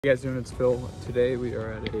Hey guys, doing? It's Phil. Today we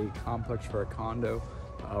are at a complex for a condo.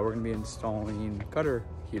 We're going to be installing gutter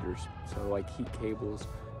heaters, so like heat cables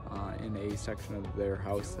in a section of their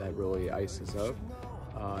house that really ices up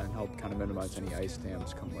and help kind of minimize any ice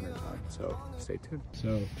dams come winter time. So stay tuned.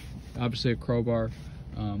 So obviously a crowbar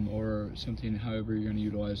or something, however you're going to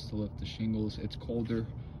utilize to lift the shingles. It's colder,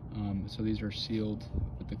 so these are sealed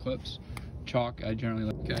with the clips. Chalk, I generally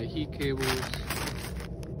like. Got heat cables.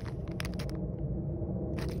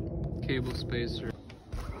 Cable spacer.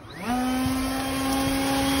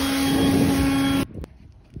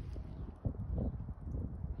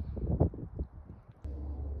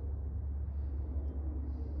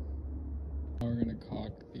 We're gonna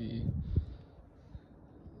caulk the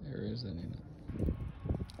areas that need it.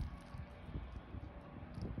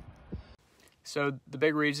 So the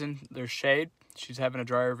big reason, there's shade. She's having a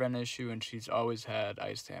dryer vent issue and she's always had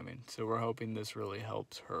ice damming. So we're hoping this really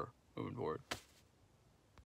helps her moving forward.